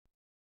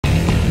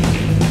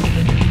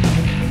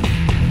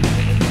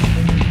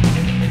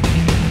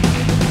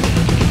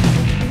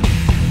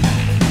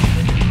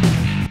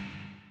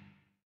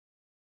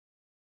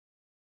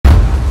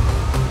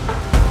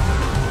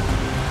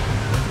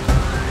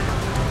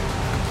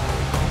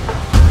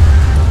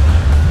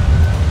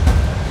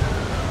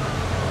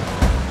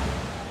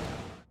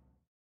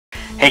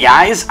Hey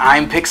guys,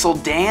 I'm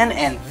Pixel Dan,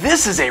 and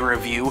this is a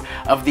review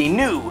of the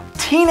new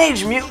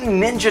Teenage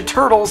Mutant Ninja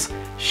Turtles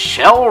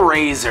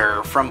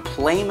Shellraiser from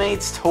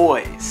Playmates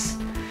Toys.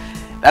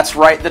 That's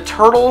right, the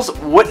Turtles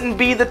wouldn't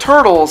be the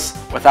Turtles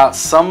without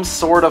some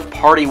sort of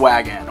party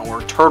wagon,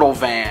 or turtle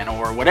van,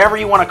 or whatever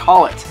you want to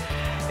call it.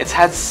 It's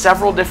had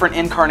several different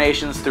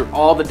incarnations through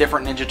all the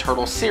different Ninja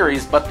Turtle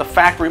series, but the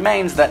fact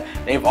remains that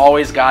they've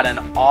always got an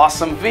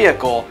awesome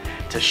vehicle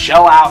to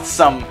shell out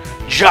some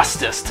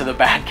justice to the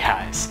bad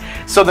guys.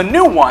 So the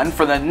new one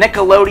for the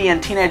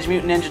Nickelodeon Teenage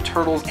Mutant Ninja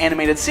Turtles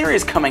animated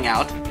series coming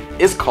out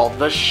is called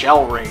the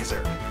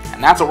Shellraiser.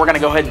 And that's what we're going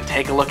to go ahead and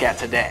take a look at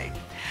today.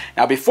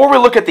 Now before we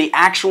look at the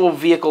actual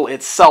vehicle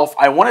itself,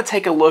 I want to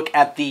take a look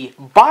at the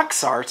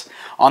box art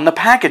on the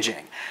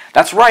packaging.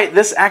 That's right,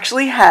 this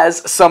actually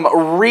has some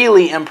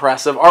really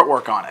impressive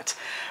artwork on it.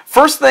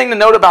 First thing to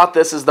note about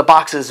this is the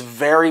box is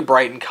very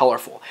bright and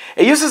colorful.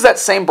 It uses that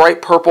same bright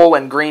purple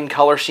and green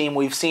color scheme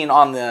we've seen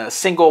on the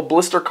single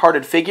blister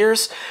carded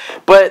figures,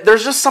 but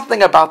there's just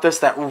something about this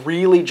that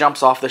really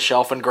jumps off the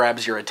shelf and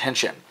grabs your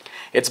attention.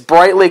 It's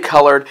brightly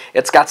colored,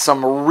 it's got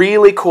some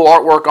really cool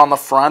artwork on the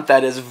front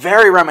that is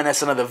very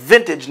reminiscent of the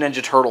vintage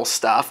Ninja Turtles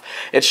stuff.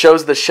 It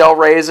shows the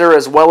Shellraiser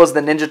as well as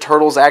the Ninja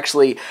Turtles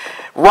actually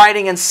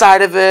riding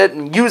inside of it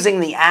and using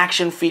the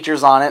action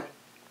features on it.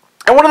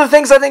 And one of the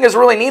things I think is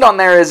really neat on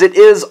there is it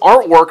is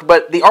artwork,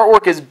 but the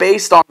artwork is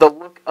based on the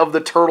look of the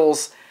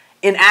Turtles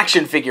in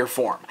action figure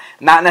form,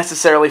 not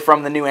necessarily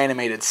from the new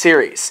animated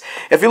series.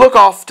 If you look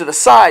off to the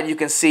side, you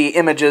can see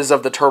images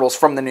of the Turtles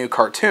from the new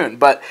cartoon,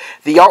 but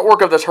the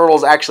artwork of the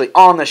Turtles actually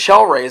on the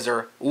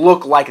Shellraiser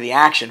look like the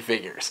action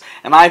figures,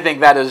 and I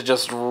think that is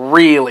just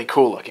really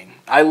cool looking.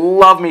 I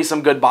love me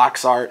some good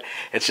box art.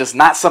 It's just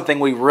not something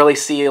we really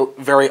see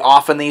very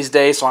often these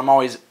days, so I'm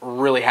always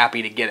really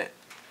happy to get it.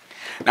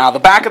 Now, the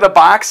back of the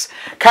box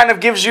kind of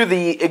gives you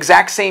the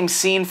exact same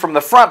scene from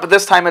the front, but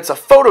this time it's a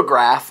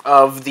photograph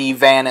of the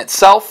van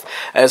itself,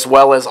 as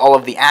well as all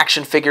of the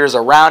action figures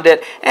around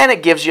it, and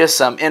it gives you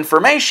some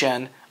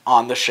information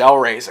on the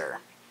Shellraiser.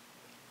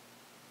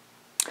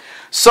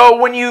 So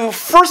when you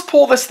first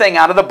pull this thing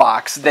out of the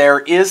box, there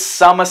is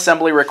some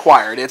assembly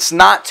required. It's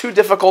not too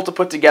difficult to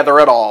put together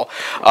at all.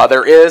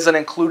 There is an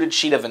included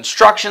sheet of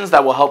instructions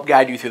that will help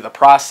guide you through the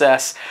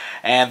process.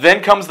 And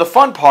then comes the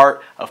fun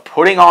part of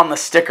putting on the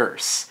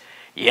stickers.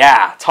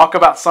 Yeah, talk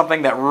about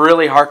something that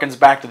really harkens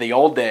back to the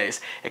old days.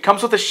 It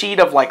comes with a sheet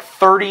of like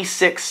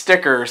 36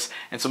 stickers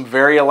and some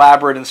very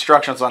elaborate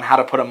instructions on how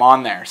to put them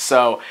on there.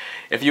 So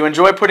if you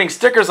enjoy putting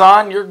stickers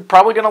on, you're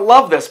probably going to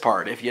love this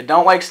part. If you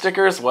don't like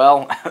stickers,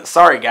 well,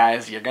 sorry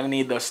guys, you're going to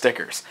need those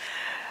stickers.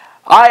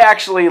 I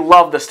actually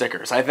love the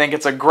stickers. I think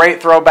it's a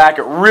great throwback.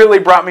 It really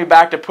brought me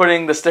back to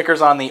putting the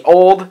stickers on the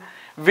old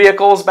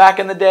vehicles back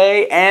in the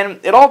day, and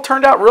it all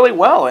turned out really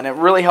well, and it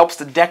really helps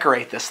to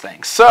decorate this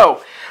thing.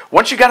 So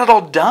once you got it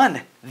all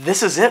done,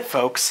 this is it,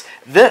 folks.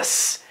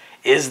 This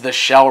is the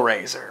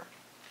Shellraiser.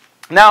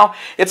 Now,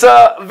 it's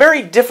a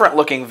very different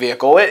looking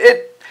vehicle.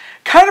 It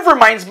kind of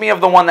reminds me of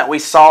the one that we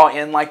saw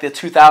in like the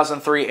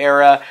 2003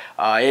 era.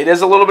 It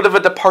is a little bit of a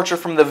departure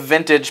from the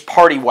vintage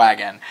party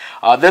wagon.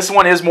 This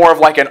one is more of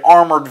like an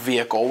armored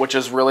vehicle, which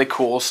is really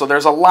cool. So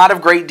there's a lot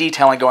of great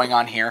detailing going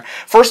on here.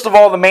 First of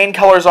all, the main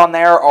colors on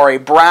there are a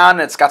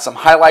brown. It's got some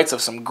highlights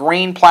of some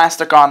green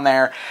plastic on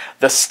there.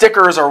 The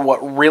stickers are what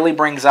really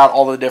brings out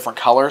all the different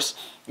colors.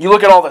 You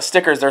look at all the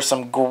stickers, there's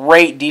some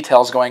great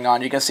details going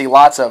on. You can see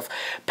lots of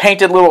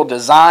painted little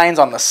designs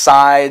on the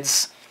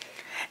sides.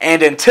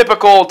 And in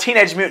typical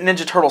Teenage Mutant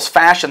Ninja Turtles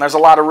fashion, there's a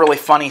lot of really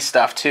funny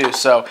stuff too.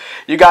 So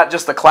you got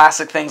just the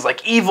classic things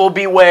like evil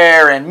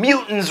beware and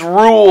mutants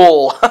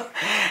rule.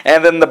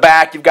 And then in the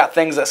back you've got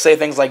things that say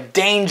things like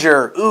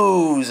danger,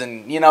 ooze,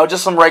 and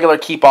just some regular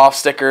keep off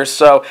stickers.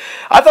 So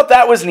I thought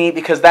that was neat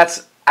because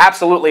that's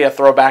absolutely a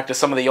throwback to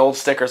some of the old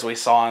stickers we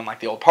saw in like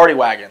the old party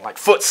wagon, like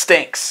foot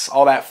stinks,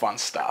 all that fun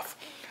stuff.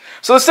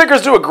 So the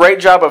stickers do a great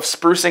job of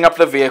sprucing up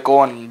the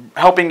vehicle and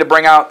helping to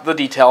bring out the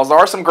details. There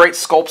are some great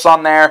sculpts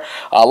on there,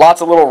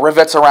 lots of little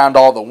rivets around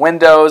all the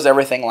windows,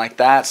 everything like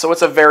that. So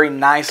it's a very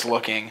nice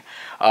looking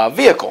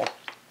vehicle.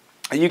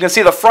 You can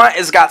see the front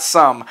has got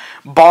some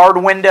barred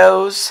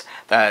windows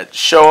that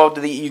show up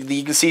to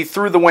you can see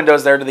through the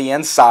windows there to the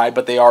inside,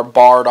 but they are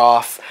barred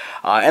off.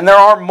 And there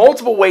are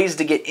multiple ways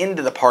to get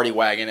into the party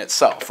wagon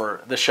itself for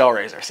the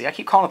Shellraiser. See, I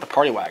keep calling it the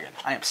party wagon.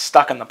 I am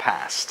stuck in the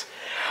past.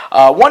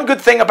 One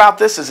good thing about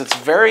this is it's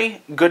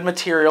very good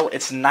material.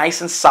 It's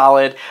nice and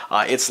solid.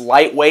 It's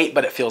lightweight,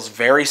 but it feels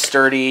very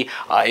sturdy.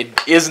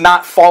 It is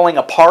not falling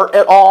apart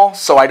at all,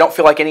 so I don't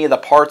feel like any of the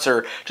parts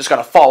are just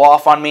going to fall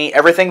off on me.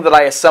 Everything that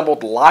I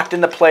assembled locked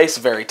into place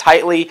very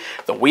tightly.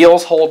 The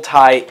wheels hold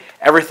tight.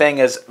 Everything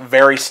is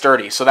very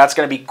sturdy, so that's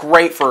going to be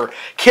great for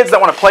kids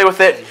that want to play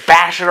with it and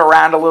bash it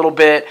around a little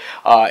bit.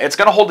 It's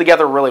going to hold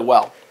together really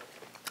well.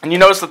 And you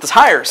notice that the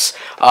tires,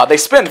 they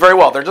spin very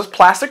well. They're just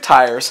plastic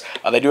tires.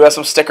 They do have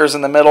some stickers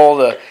in the middle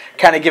to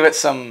kind of give it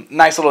some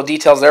nice little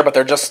details there, but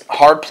they're just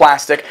hard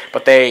plastic,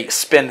 but they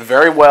spin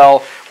very well,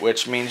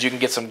 which means you can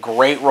get some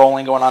great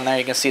rolling going on there.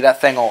 You can see that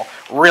thing will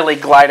really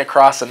glide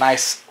across a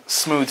nice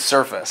smooth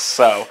surface,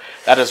 so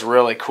that is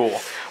really cool.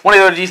 One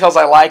of the other details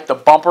I like, the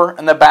bumper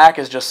in the back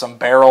is just some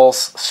barrels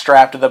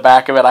strapped to the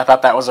back of it. I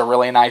thought that was a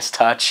really nice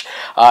touch.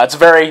 It's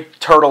very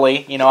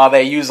turtle-y. You know,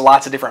 they use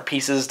lots of different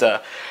pieces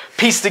to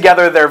piece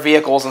together their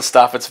vehicles and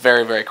stuff. It's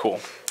very, very cool.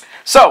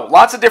 So,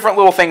 lots of different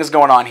little things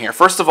going on here.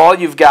 First of all,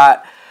 you've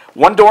got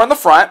one door in the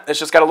front. It's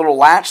just got a little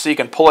latch so you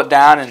can pull it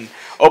down and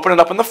open it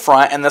up in the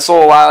front, and this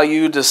will allow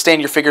you to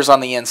stand your figures on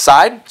the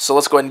inside. So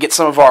let's go ahead and get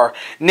some of our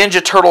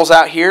Ninja Turtles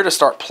out here to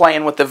start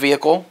playing with the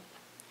vehicle.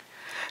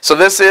 So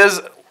this is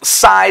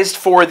sized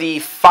for the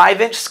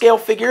 5-inch scale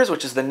figures,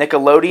 which is the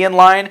Nickelodeon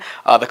line.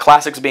 The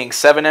classics being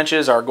 7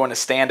 inches are going to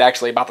stand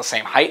actually about the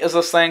same height as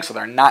this thing, so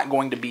they're not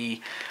going to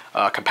be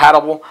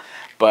compatible.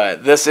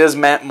 But this is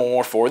meant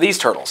more for these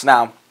turtles.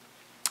 Now,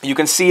 you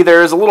can see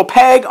there's a little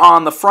peg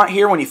on the front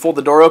here when you fold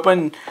the door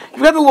open.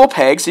 You've got the little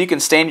peg so you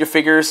can stand your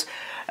figures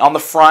on the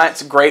front.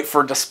 It's great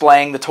for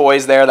displaying the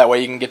toys there. That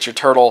way you can get your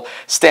turtle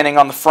standing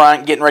on the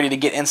front, getting ready to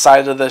get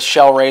inside of the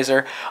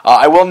Shellraiser.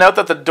 I will note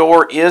that the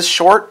door is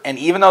short, and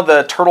even though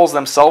the turtles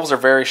themselves are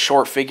very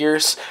short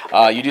figures,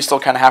 you do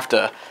still kind of have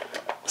to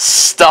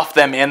stuff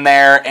them in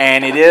there,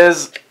 and it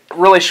is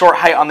really short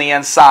height on the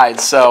inside,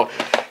 so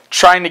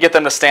trying to get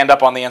them to stand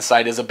up on the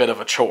inside is a bit of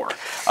a chore.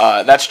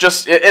 That's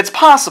just, it's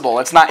possible.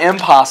 It's not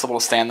impossible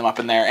to stand them up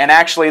in there. And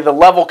actually, the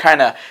level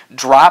kind of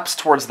drops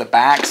towards the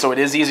back, so it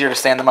is easier to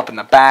stand them up in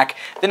the back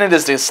than it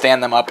is to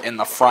stand them up in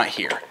the front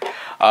here.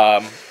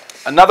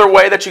 Another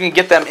way that you can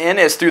get them in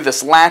is through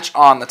this latch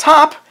on the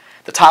top.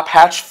 The top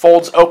hatch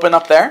folds open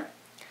up there,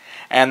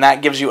 and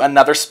that gives you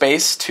another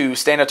space to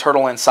stand a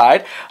turtle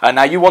inside.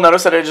 Now you will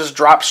notice that it just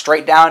drops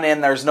straight down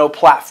in. There's no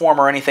platform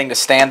or anything to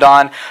stand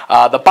on.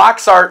 The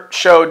box art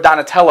showed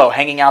Donatello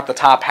hanging out the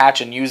top hatch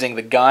and using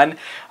the gun.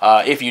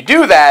 If you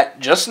do that,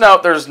 just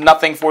note there's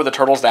nothing for the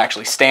turtles to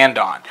actually stand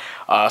on.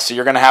 So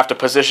you're going to have to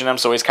position him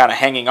so he's kind of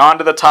hanging on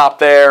to the top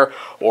there,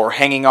 or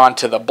hanging on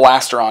to the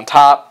blaster on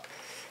top.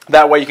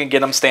 That way you can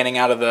get them standing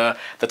out of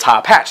the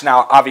top hatch.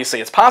 Now,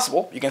 obviously, it's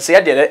possible. You can see I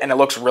did it, and it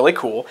looks really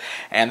cool.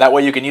 And that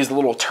way you can use the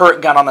little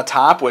turret gun on the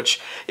top, which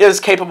is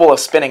capable of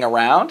spinning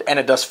around, and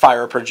it does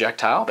fire a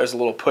projectile. There's a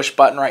little push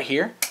button right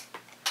here,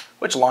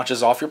 which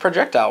launches off your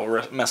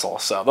projectile missile.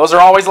 So those are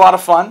always a lot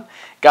of fun.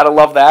 Gotta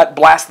love that.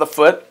 Blast the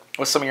foot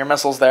with some of your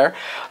missiles there.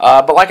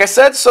 But like I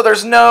said, so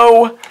there's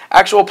no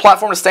actual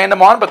platform to stand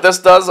them on, but this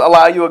does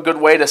allow you a good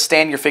way to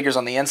stand your figures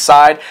on the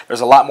inside. There's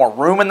a lot more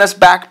room in this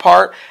back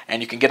part,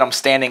 and you can get them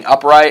standing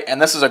upright.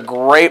 And this is a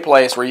great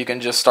place where you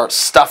can just start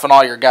stuffing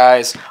all your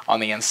guys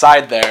on the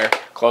inside there,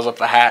 close up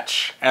the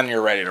hatch, and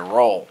you're ready to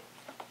roll.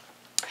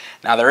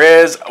 Now there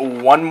is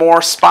one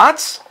more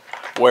spot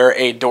where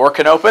a door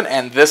can open,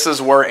 and this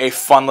is where a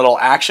fun little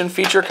action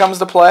feature comes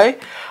to play.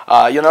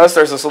 You'll notice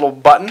there's this little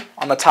button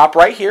on the top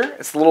right here.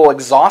 It's the little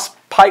exhaust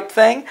pipe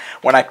thing.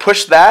 When I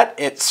push that,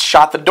 it's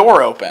shot the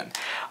door open.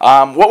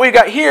 What we've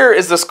got here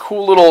is this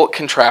cool little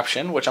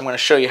contraption, which I'm going to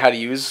show you how to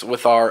use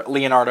with our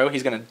Leonardo.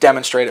 He's going to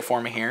demonstrate it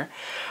for me here.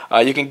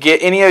 You can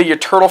get any of your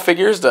turtle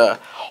figures to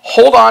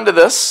hold on to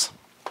this,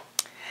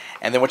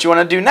 and then what you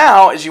want to do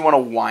now is you want to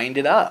wind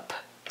it up.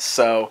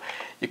 So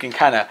you can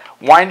kind of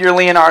wind your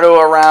Leonardo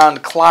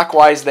around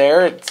clockwise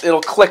there.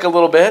 It'll click a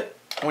little bit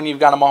when you've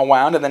got them all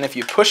wound, and then if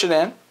you push it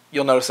in,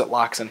 you'll notice it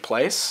locks in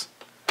place.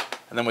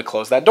 And then we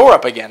close that door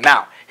up again.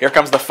 Now, here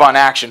comes the fun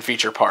action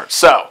feature part.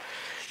 So,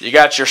 you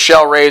got your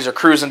Shellraiser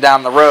cruising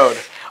down the road.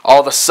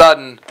 All of a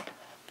sudden,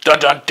 dun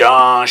dun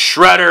dun,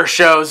 Shredder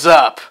shows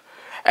up.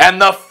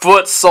 And the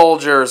foot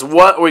soldiers.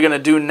 What are we going to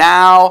do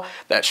now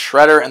that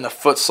Shredder and the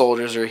foot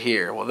soldiers are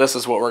here? Well, this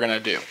is what we're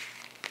going to do.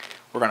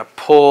 We're going to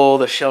pull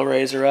the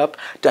Shellraiser up.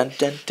 Dun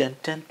dun dun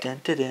dun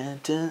dun dun dun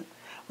dun.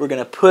 We're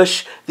going to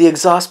push the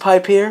exhaust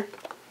pipe here.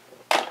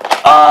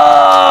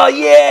 Oh,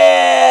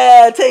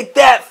 yeah! Take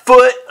that,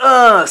 foot!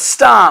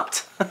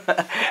 Stomped.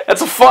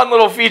 That's a fun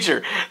little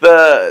feature.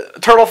 The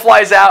turtle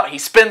flies out, he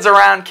spins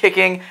around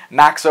kicking,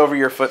 knocks over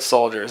your foot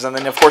soldiers. And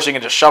then, of course, you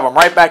can just shove them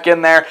right back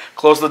in there,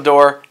 close the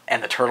door,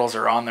 and the turtles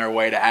are on their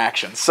way to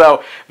action.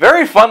 So,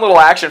 very fun little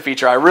action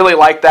feature. I really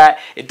like that.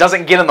 It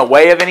doesn't get in the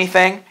way of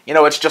anything. You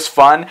know, it's just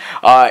fun.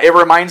 It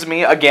reminds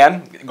me,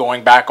 again,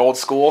 going back old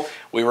school,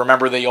 we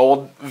remember the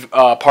old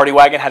Party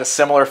Wagon had a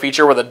similar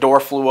feature where the door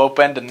flew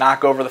open to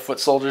knock over the foot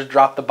soldiers,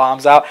 drop the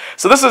bombs out.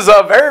 So this is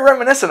very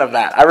reminiscent of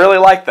that. I really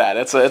like that.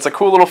 It's a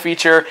cool little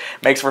feature,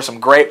 makes for some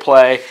great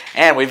play,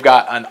 and we've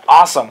got an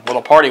awesome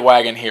little Party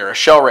Wagon here, a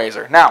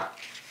Shellraiser. Now,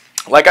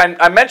 like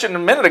I mentioned a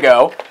minute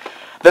ago,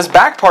 this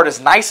back part is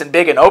nice and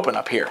big and open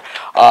up here.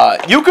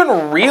 You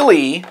can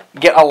really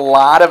get a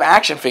lot of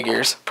action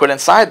figures put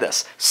inside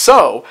this.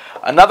 So,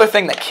 another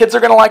thing that kids are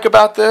going to like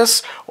about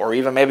this, or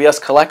even maybe us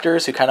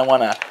collectors who kind of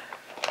want to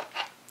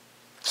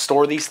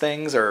store these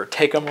things or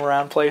take them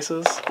around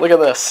places, look at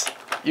this.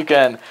 You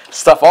can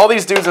stuff all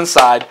these dudes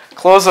inside,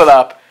 close it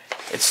up,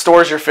 It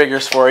stores your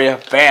figures for you.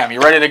 Bam,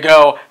 you're ready to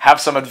go have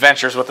some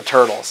adventures with the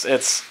Turtles.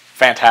 It's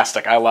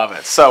fantastic. I love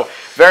it. So,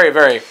 very,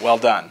 very well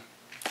done.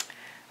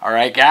 All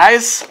right,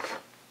 guys.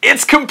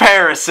 It's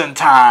comparison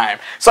time.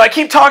 So I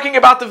keep talking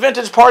about the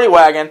vintage party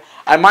wagon.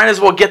 I might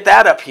as well get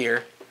that up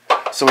here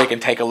so we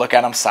can take a look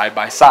at them side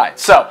by side.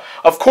 So,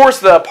 of course,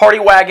 the party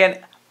wagon,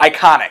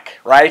 iconic,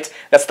 right?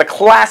 That's the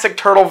classic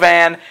turtle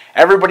van.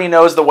 Everybody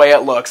knows the way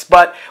it looks.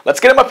 But let's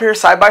get them up here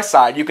side by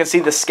side. You can see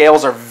the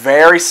scales are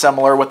very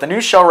similar, with the new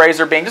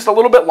Shellraiser being just a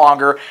little bit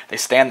longer. They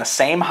stand the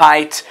same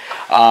height.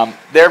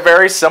 They're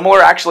very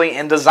similar actually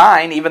in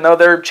design, even though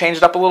they're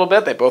changed up a little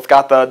bit. They both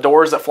got the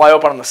doors that fly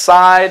open on the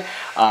side.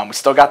 We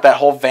still got that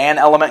whole van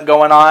element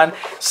going on.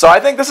 So I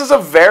think this is a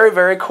very,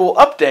 very cool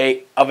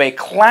update of a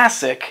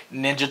classic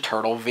Ninja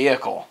Turtle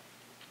vehicle.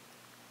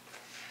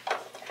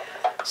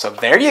 So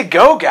there you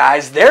go,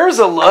 guys. There's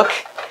a look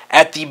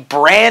at the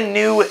brand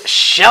new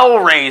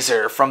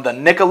Shellraiser from the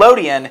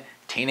Nickelodeon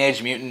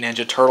Teenage Mutant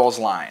Ninja Turtles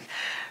line.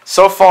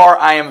 So far,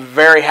 I am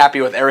very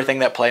happy with everything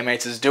that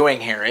Playmates is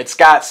doing here. It's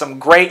got some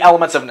great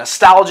elements of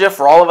nostalgia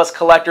for all of us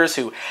collectors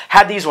who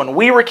had these when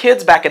we were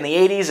kids back in the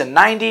 80s and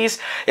 90s.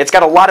 It's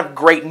got a lot of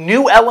great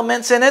new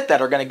elements in it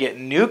that are going to get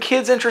new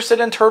kids interested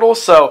in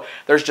Turtles. So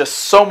there's just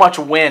so much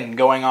win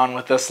going on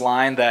with this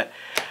line that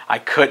I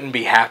couldn't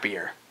be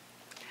happier.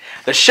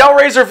 The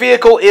Shellraiser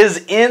vehicle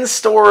is in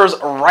stores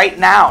right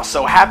now,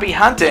 so happy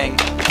hunting,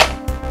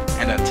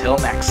 and until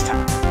next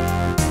time.